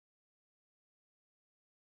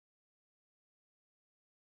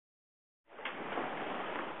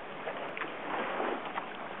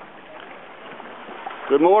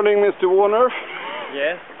Good morning, Mr. Warner.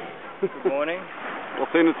 Yes, good morning.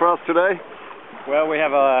 What's in it for us today? Well, we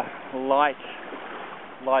have a light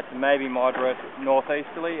to maybe moderate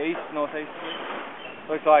east-northeasterly.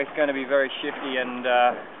 Looks like it's going to be very shifty and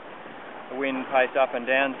the wind pace up and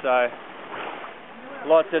down, so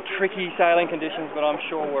lots of tricky sailing conditions, but I'm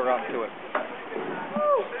sure we're up to it.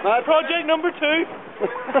 Project number 2.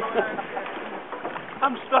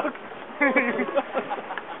 I'm stuck.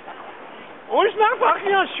 Och snack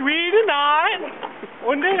fucking on Sweden night.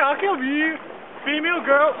 One day I can be female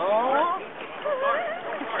girl. Oh.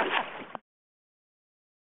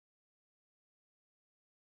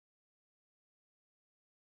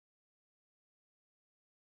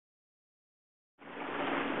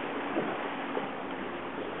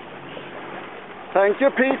 Thank you,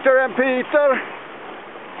 Peter and Peter.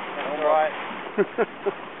 All right,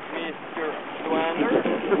 Mr. Dwander.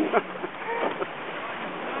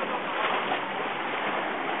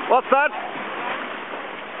 What's that?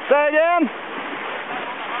 Say again?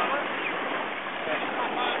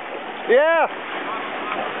 Yeah.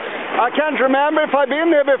 I can't remember if I've been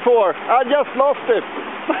here before. I just lost it.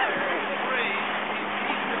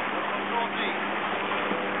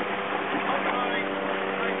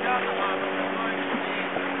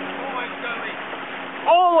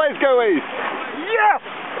 Always go east. Yes!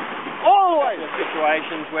 Always!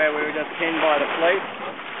 Situations where we were just pinned by the fleet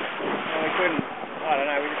and we couldn't, I don't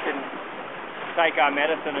know, we just didn't take our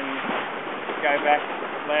medicine and go back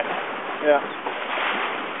left. Yeah.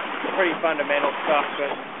 Pretty fundamental stuff,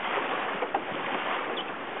 but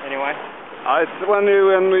anyway. It's when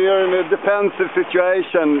you're in a defensive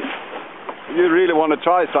situation, you really want to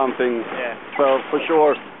try something. Yeah. So for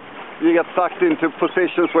sure, you get sucked into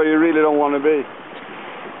positions where you really don't want to be.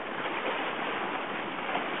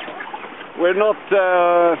 We're not,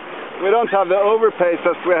 we don't have the overpace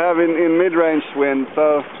as we have in mid-range wind,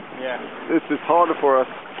 so yeah. This is harder for us.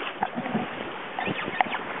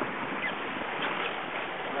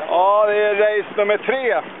 Ja, det är race nummer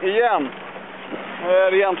 3 igen.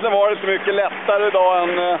 Egentligen var det inte mycket lättare idag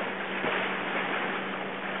än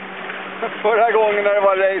förra gången när det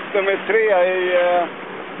var race nummer 3 i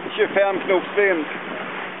 25 knops-vind.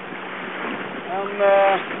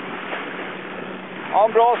 Ja,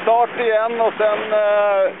 en bra start igen och sen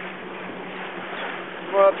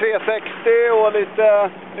 360 och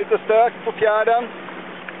lite stök på fjärden.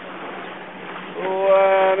 Och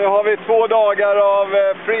nu har vi 2 dagar av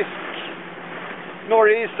frisk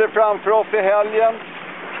norriser framför oss i helgen.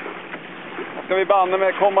 Då ska vi banne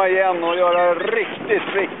med komma igen och göra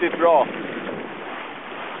riktigt bra.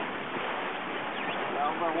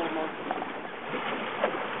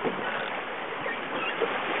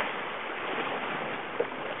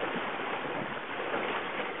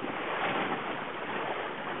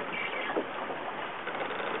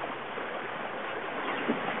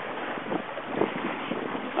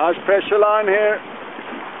 Nice pressure line here.